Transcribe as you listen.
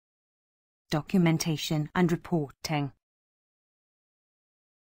documentation and reporting.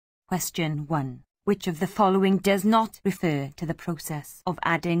 Question 1. Which of the following does not refer to the process of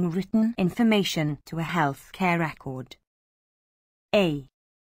adding written information to a health care record? A.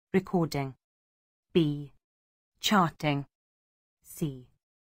 Recording. B. Charting. C.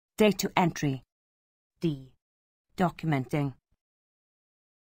 Data entry. D. Documenting.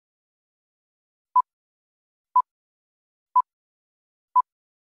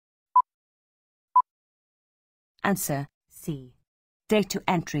 Answer C. Data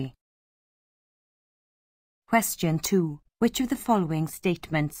entry. Question 2. Which of the following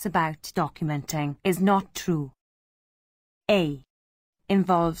statements about documenting is not true? A.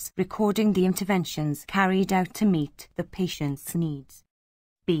 Involves recording the interventions carried out to meet the patient's needs.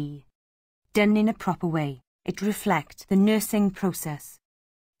 B. Done in a proper way. It reflects the nursing process.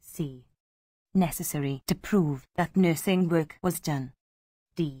 C. Necessary to prove that nursing work was done.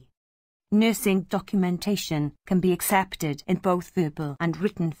 D. Nursing documentation can be accepted in both verbal and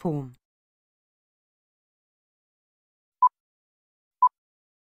written form.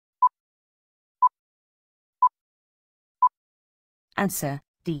 Answer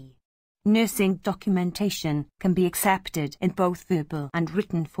D. Nursing documentation can be accepted in both verbal and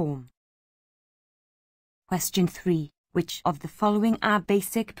written form. Question 3. Which of the following are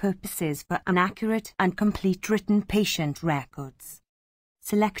basic purposes for an accurate and complete written patient records?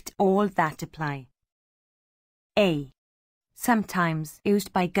 Select all that apply. A. Sometimes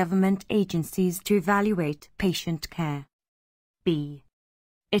used by government agencies to evaluate patient care. B.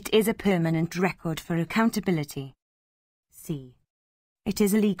 It is a permanent record for accountability. C. It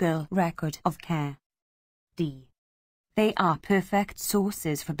is a legal record of care. D. They are perfect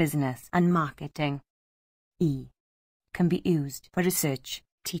sources for business and marketing. E. Can be used for research,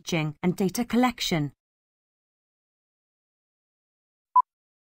 teaching and data collection.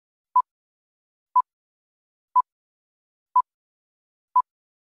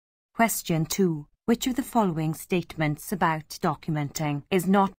 Question 2. Which of the following statements about documenting is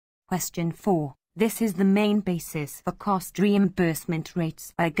not? Question 4. This is the main basis for cost reimbursement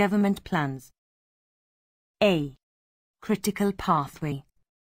rates by government plans. A. Critical pathway.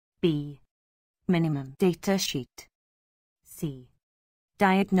 B. Minimum data sheet. C.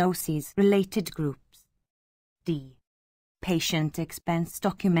 Diagnoses related groups. D. Patient expense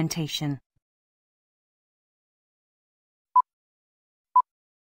documentation.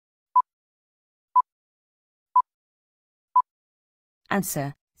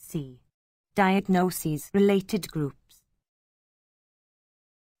 Answer C. Diagnoses related groups.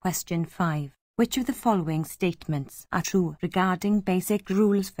 Question 5. Which of the following statements are true regarding basic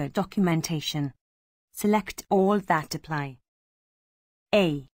rules for documentation? Select all that apply.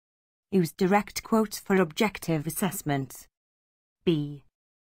 A. Use direct quotes for objective assessments. B.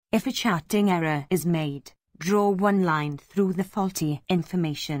 If a charting error is made, draw one line through the faulty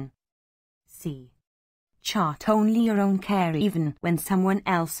information. C. Chart only your own care even when someone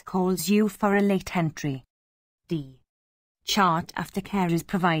else calls you for a late entry. D. Chart after care is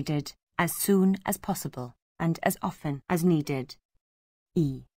provided, as soon as possible, and as often as needed.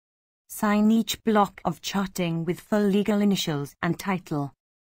 E. Sign each block of charting with full legal initials and title.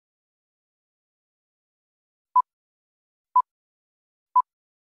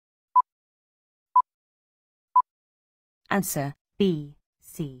 Answer B,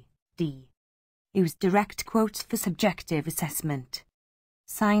 C, D. Use direct quotes for subjective assessment.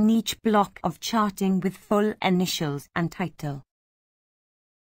 Sign each block of charting with full initials and title.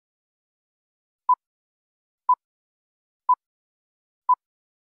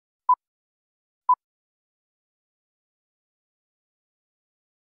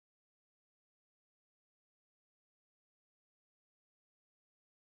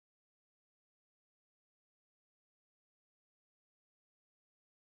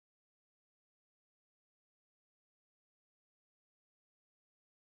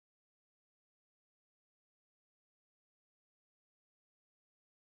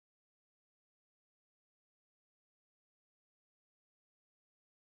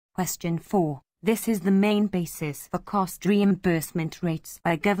 Question 4. This is the main basis for cost reimbursement rates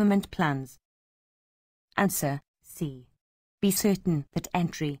by government plans. Answer C. Be certain that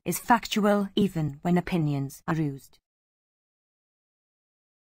entry is factual even when opinions are used.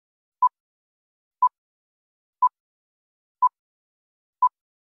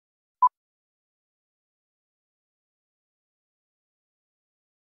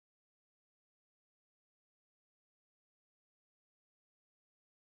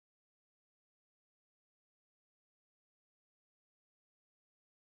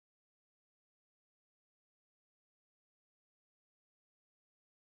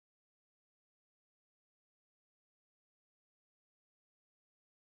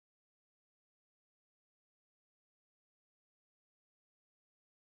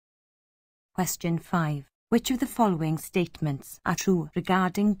 Question 5. Which of the following statements are true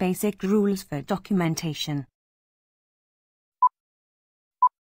regarding basic rules for documentation?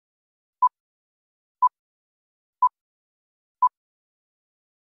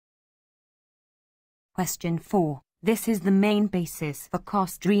 Question 4. This is the main basis for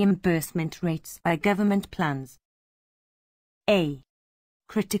cost reimbursement rates by government plans. A.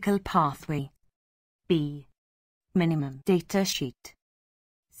 Critical pathway. B. Minimum data sheet.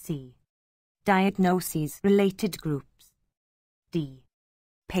 C. Diagnoses-related groups. D.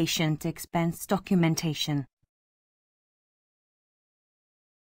 Patient expense documentation.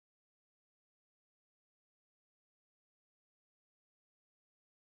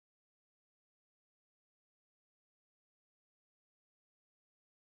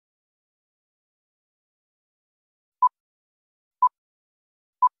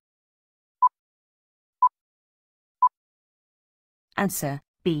 Answer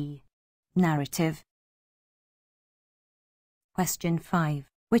B. Narrative. Question 5.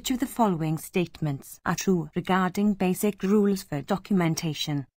 Which of the following statements are true regarding basic rules for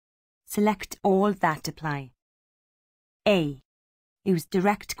documentation? Select all that apply. A. Use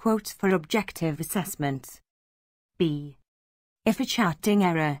direct quotes for objective assessments. B. If a charting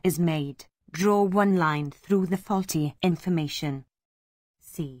error is made, draw one line through the faulty information.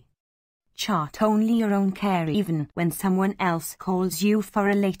 C. Chart only your own care even when someone else calls you for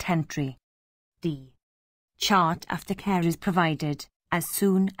a late entry. D. Chart after care is provided, as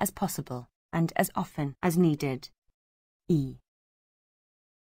soon as possible, and as often as needed. E.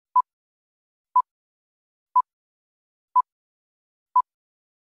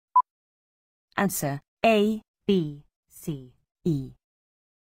 Answer A, B, C, E.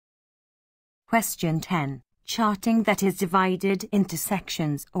 Question 10. Charting that is divided into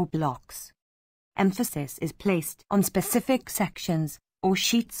sections or blocks. Emphasis is placed on specific sections or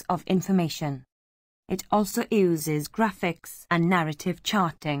sheets of information. It also uses graphics and narrative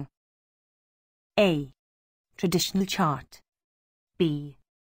charting. A. Traditional chart. B.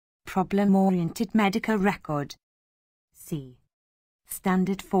 Problem-oriented medical record. C.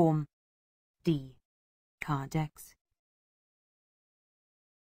 Standard form. D. Cardex.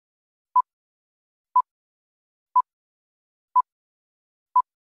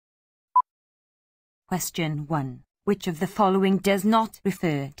 Question 1. Which of the following does not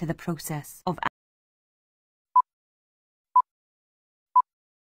refer to the process of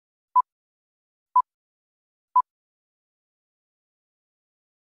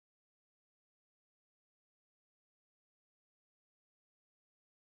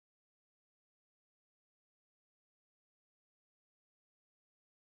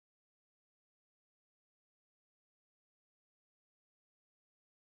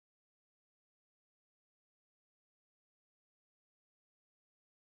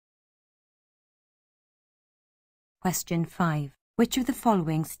Question 5. Which of the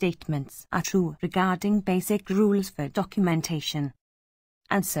following statements are true regarding basic rules for documentation?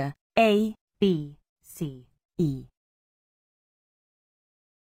 Answer A, B, C, E.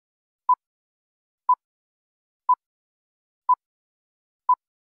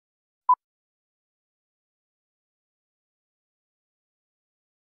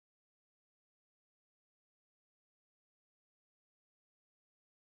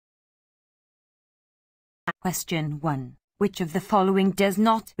 Question 1. Which of the following does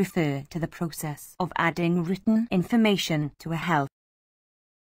not refer to the process of adding written information to a health?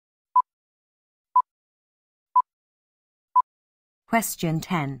 Question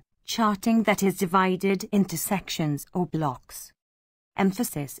 10. Charting that is divided into sections or blocks.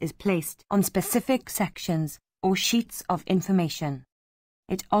 Emphasis is placed on specific sections or sheets of information.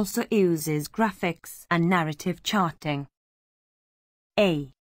 It also uses graphics and narrative charting.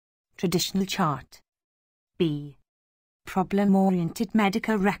 A. Traditional chart. B. Problem-oriented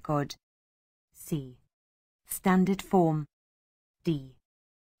medical record. C. Standard form. D.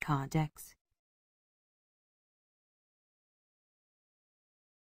 Cardex.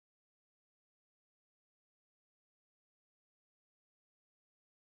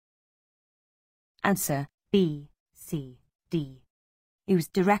 Answer B, C, D. Use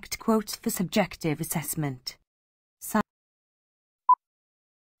direct quotes for subjective assessment.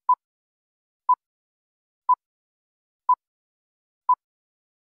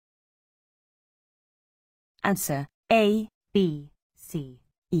 Answer A, B, C,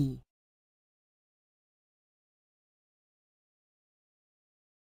 E.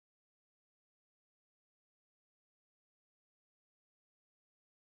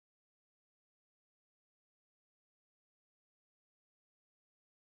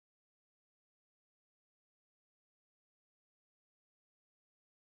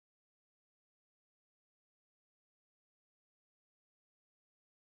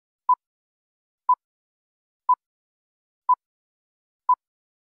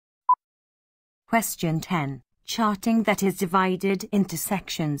 Question 10. Charting that is divided into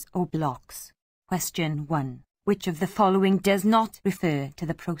sections or blocks. Question 1. Which of the following does not refer to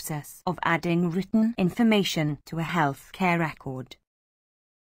the process of adding written information to a health care record?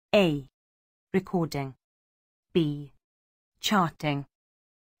 A. Recording. B. Charting.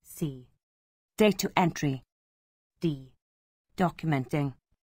 C. Data entry. D. Documenting.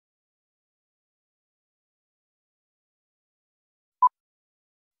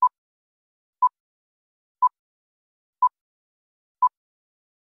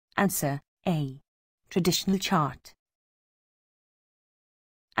 Answer A. Traditional chart.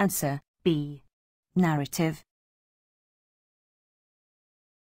 Answer B. Narrative.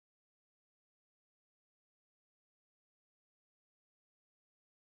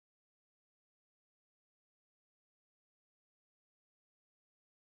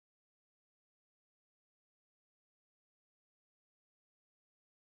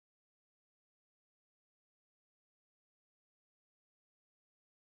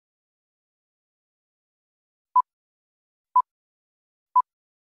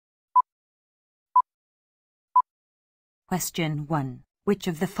 Question 1. Which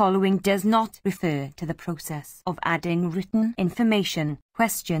of the following does not refer to the process of adding written information?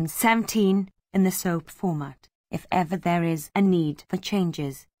 Question 17. In the SOAP format, if ever there is a need for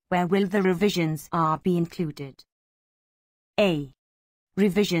changes, where will the revisions be included? A.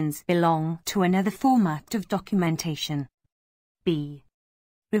 Revisions belong to another format of documentation. B.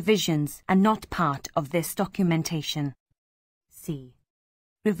 Revisions are not part of this documentation. C.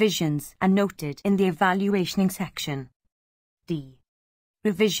 Revisions are noted in the evaluating section. D.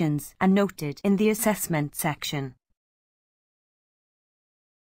 Revisions are noted in the assessment section.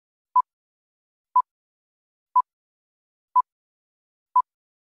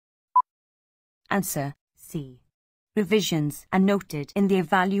 Answer C. Revisions are noted in the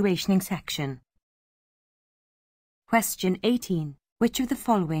evaluating section. Question 18. Which of the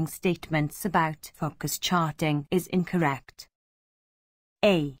following statements about focus charting is incorrect?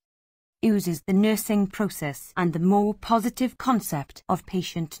 A. Uses the nursing process and the more positive concept of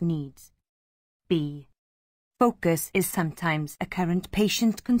patient needs. B. Focus is sometimes a current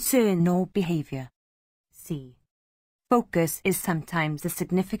patient concern or behaviour. C. Focus is sometimes the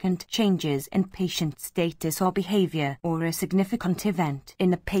significant changes in patient status or behaviour or a significant event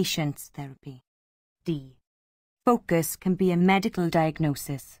in a patient's therapy. D. Focus can be a medical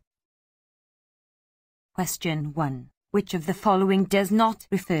diagnosis. Question 1. Which of the following does not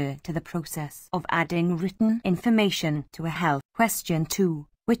refer to the process of adding written information to a health? Question 2.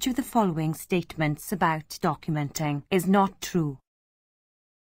 Which of the following statements about documenting is not true?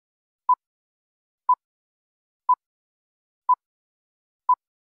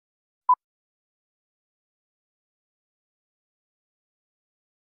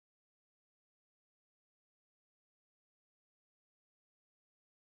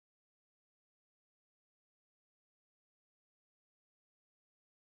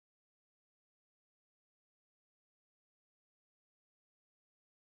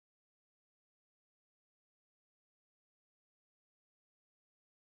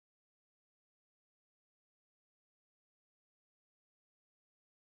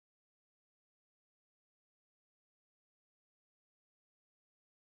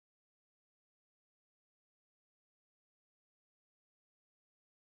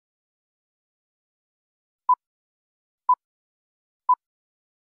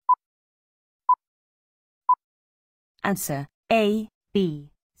 Answer A, B,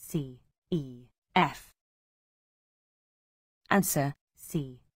 C, E, F. Answer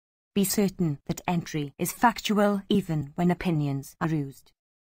C. Be certain that entry is factual even when opinions are used.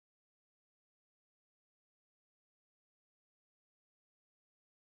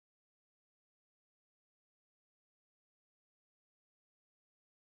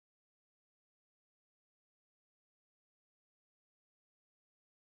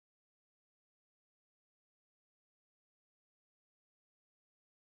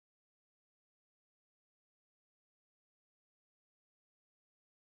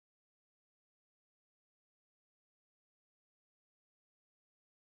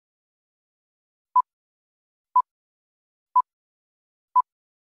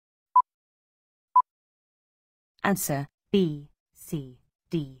 Answer B, C,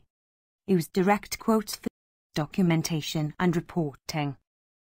 D. Use direct quotes for documentation and reporting.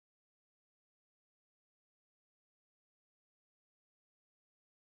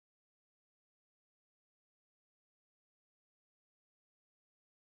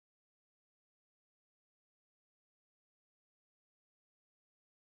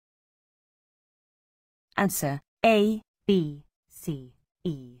 Answer A, B, C,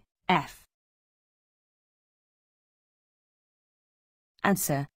 E, F.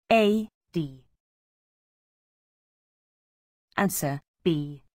 Answer A, D. Answer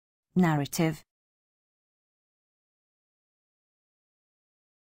B, narrative.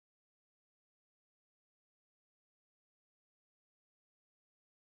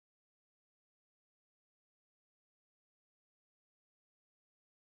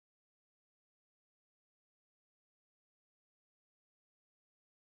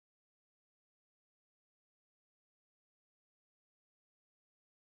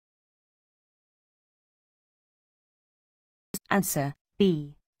 Answer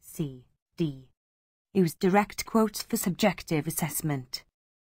B, C, D. Use direct quotes for subjective assessment.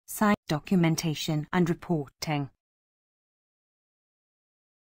 Cite documentation and reporting.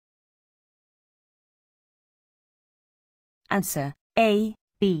 Answer A,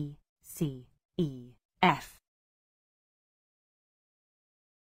 B, C, E, F.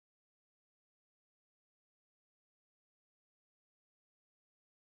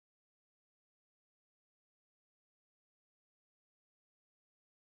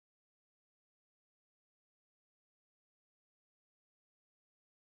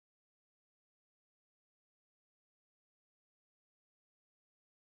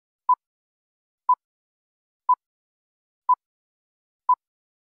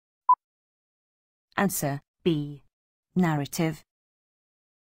 Answer B, narrative.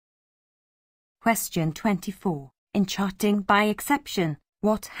 Question 24. In charting by exception,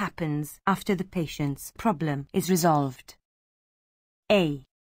 what happens after the patient's problem is resolved? A.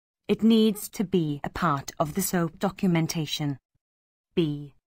 It needs to be a part of the SOAP documentation.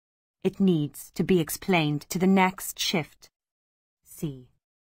 B. It needs to be explained to the next shift. C.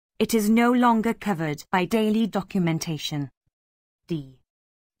 It is no longer covered by daily documentation. D.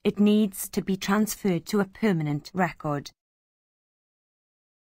 It needs to be transferred to a permanent record.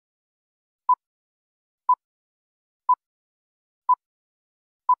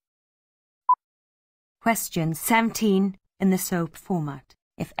 Question 17. In the SOAP format,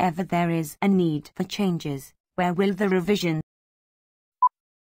 if ever there is a need for changes, where will the revision?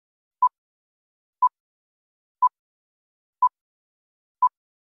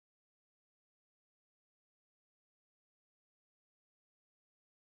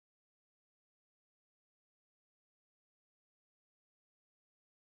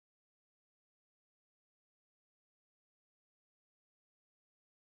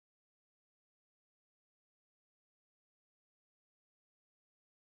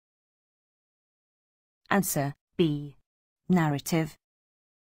 Answer B, narrative.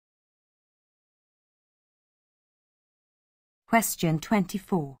 Question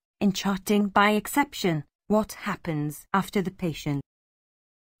 24. In charting by exception, what happens after the patient?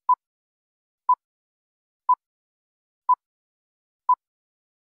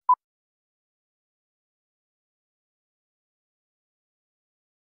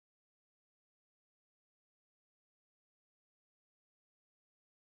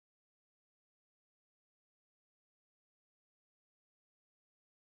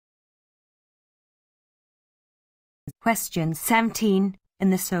 Question 17. In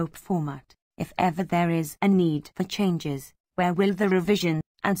the SOAP format, if ever there is a need for changes, where will the revision?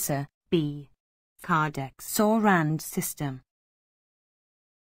 Answer B, Cardex Sorand system.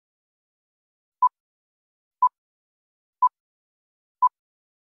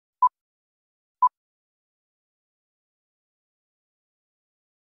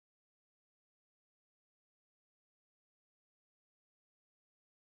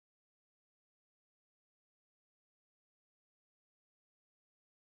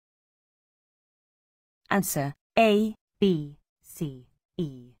 Answer A, B, C,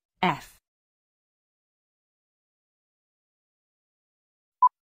 E, F.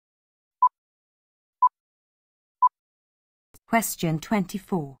 Question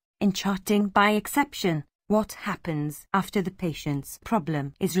 24. In charting by exception, what happens after the patient's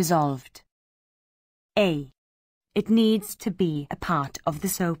problem is resolved? A. It needs to be a part of the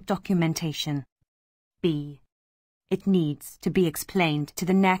SOAP documentation. B. It needs to be explained to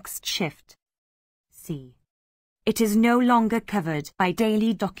the next shift. C. It is no longer covered by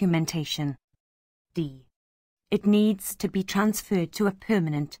daily documentation. D. It needs to be transferred to a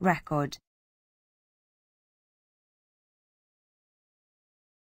permanent record.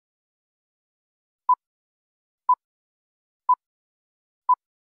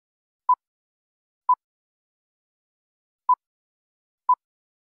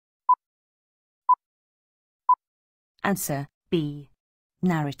 Answer B,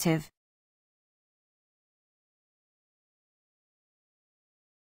 narrative.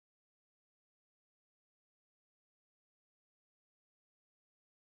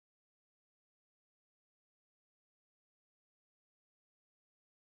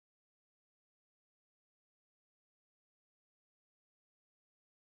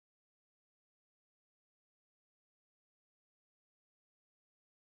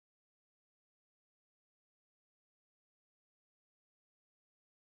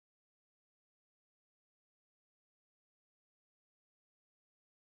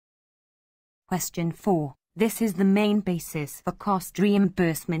 Question 4. This is the main basis for cost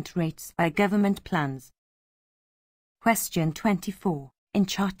reimbursement rates by government plans. Question 24. In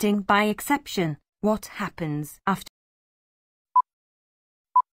charting by exception, what happens after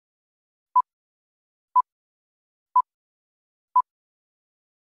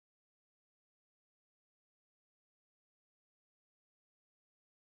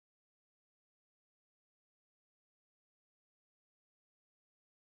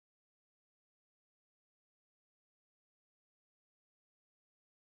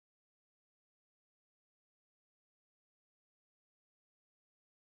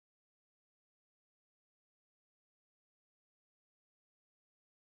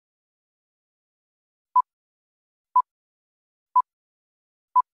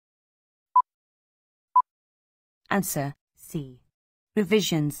Answer C.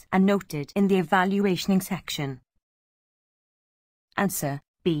 Revisions are noted in the evaluating section. Answer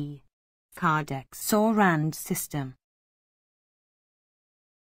B. Cardex-Sorand system.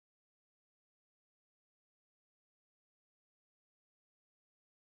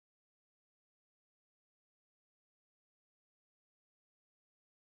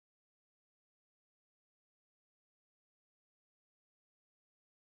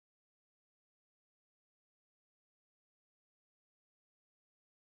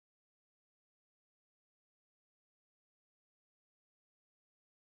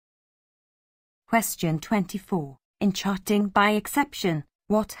 Question 24. In charting by exception,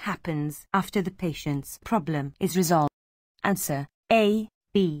 what happens after the patient's problem is resolved? Answer A,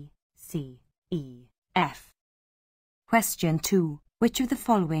 B, C, E, F. Question 2. Which of the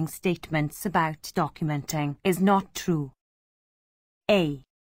following statements about documenting is not true? A.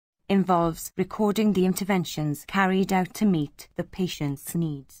 Involves recording the interventions carried out to meet the patient's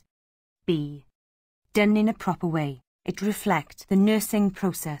needs. B. Done in a proper way. It reflects the nursing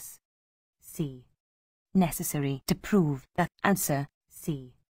process. C. Necessary to prove that. Answer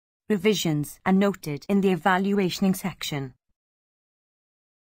C. Revisions are noted in the evaluating section.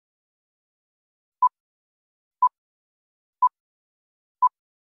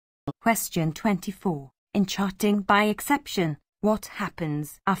 Question 24. In charting by exception, what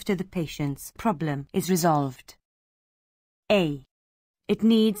happens after the patient's problem is resolved? A. It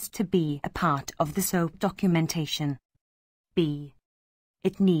needs to be a part of the SOAP documentation. B.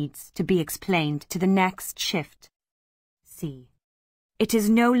 It needs to be explained to the next shift. C. It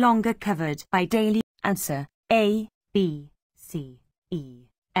is no longer covered by daily. Answer A, B, C, E,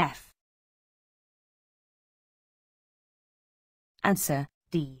 F. Answer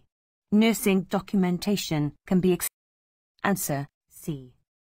D. Nursing documentation can be Answer C.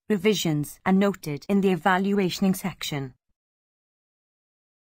 Revisions are noted in the evaluating section.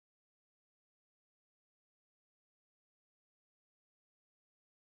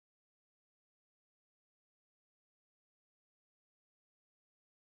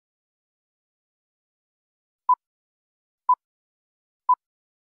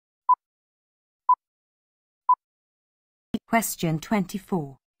 Question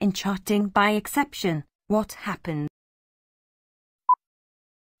 24. In charting by exception, what happens?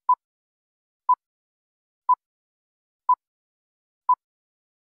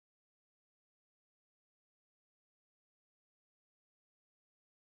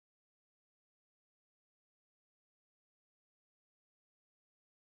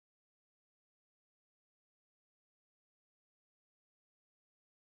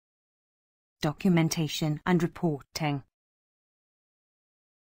 Documentation and reporting.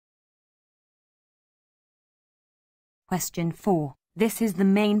 Question 4. This is the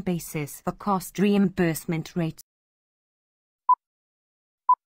main basis for cost reimbursement rates.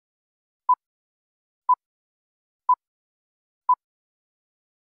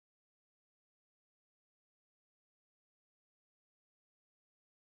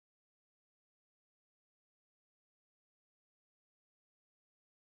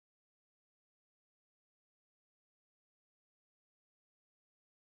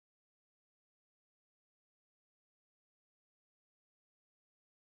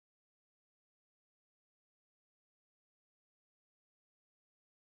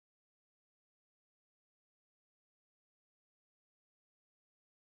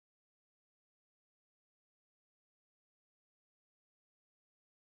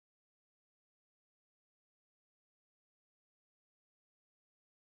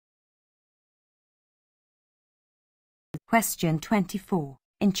 Question 24.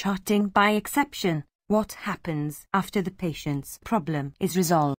 In charting by exception, what happens after the patient's problem is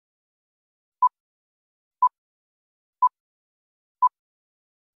resolved?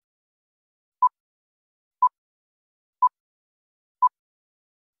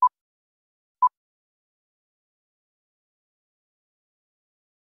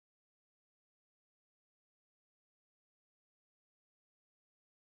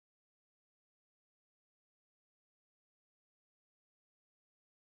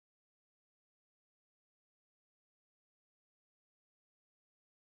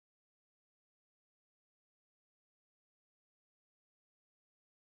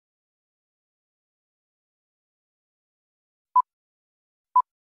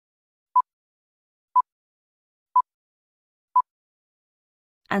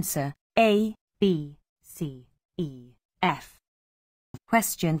 Answer A, B, C, E, F.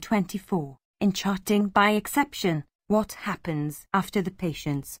 Question 24. In charting by exception, what happens after the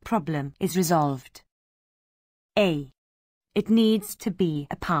patient's problem is resolved? A. It needs to be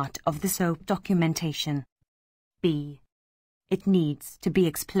a part of the SOAP documentation. B. It needs to be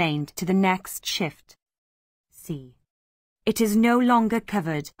explained to the next shift. C. It is no longer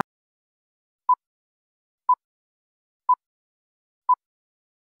covered.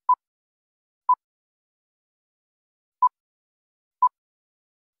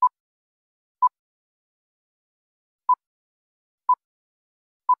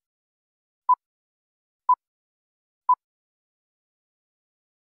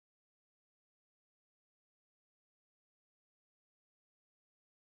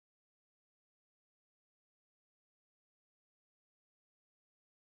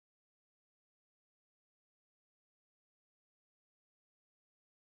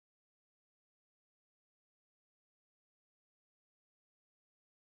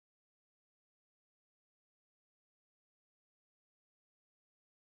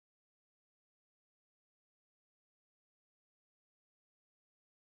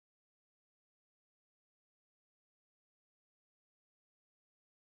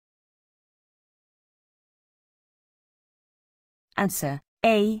 Answer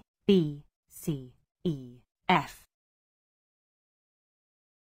A, B, C, E, F.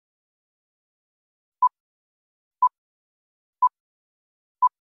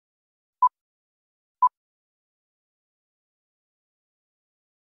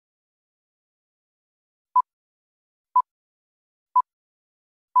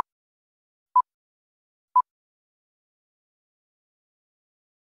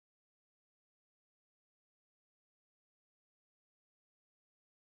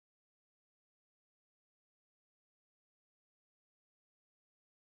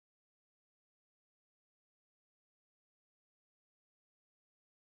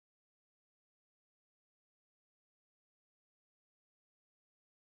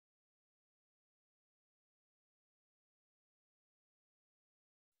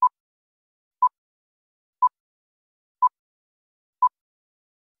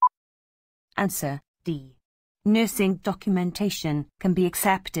 Answer D. Nursing documentation can be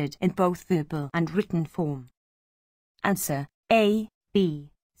accepted in both verbal and written form. Answer A,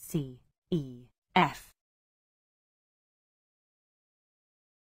 B, C, E, F.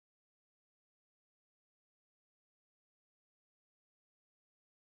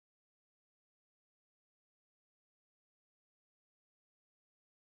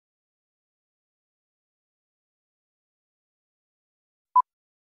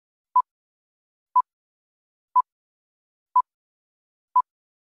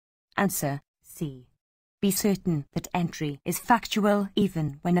 Answer C. Be certain that entry is factual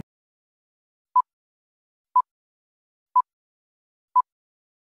even when a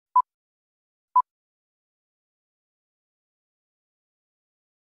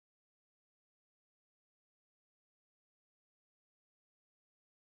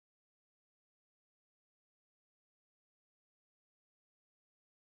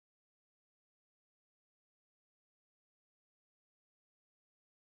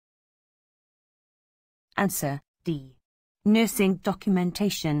Answer D. Nursing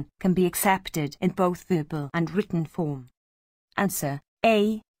documentation can be accepted in both verbal and written form. Answer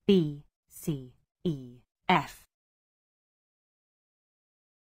A, B, C, E, F.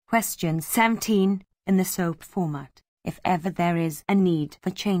 Question 17 in the SOAP format. If ever there is a need for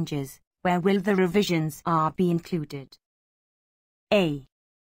changes, where will the revisions are be included? A.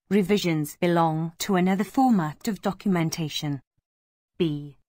 Revisions belong to another format of documentation.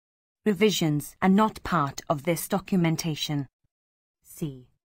 B. Revisions are not part of this documentation. C.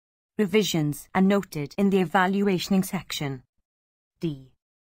 Revisions are noted in the evaluating section. D.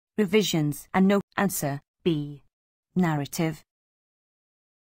 Revisions are no. Answer B. Narrative.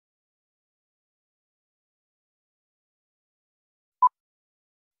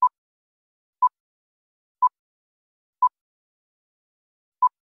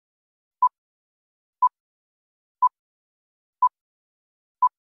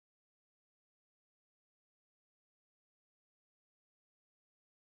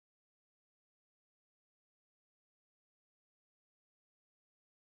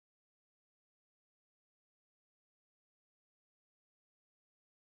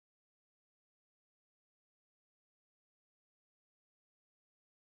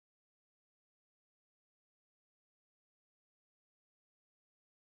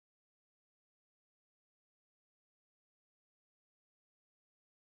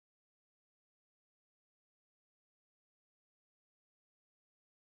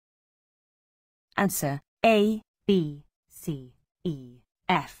 Answer A, B, C, E,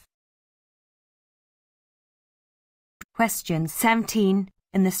 F. Question 17.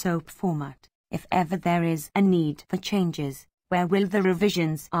 In the SOAP format, if ever there is a need for changes, where will the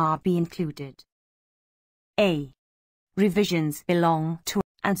revisions R be included? A. Revisions belong to.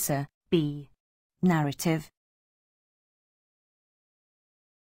 Answer B. Narrative.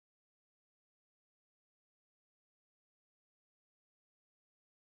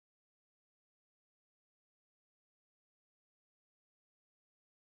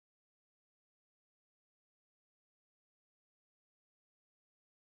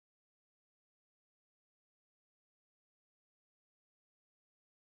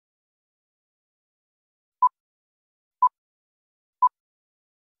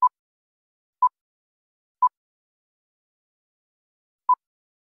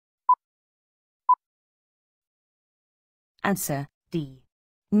 Answer D.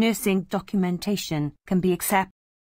 Nursing documentation can be accepted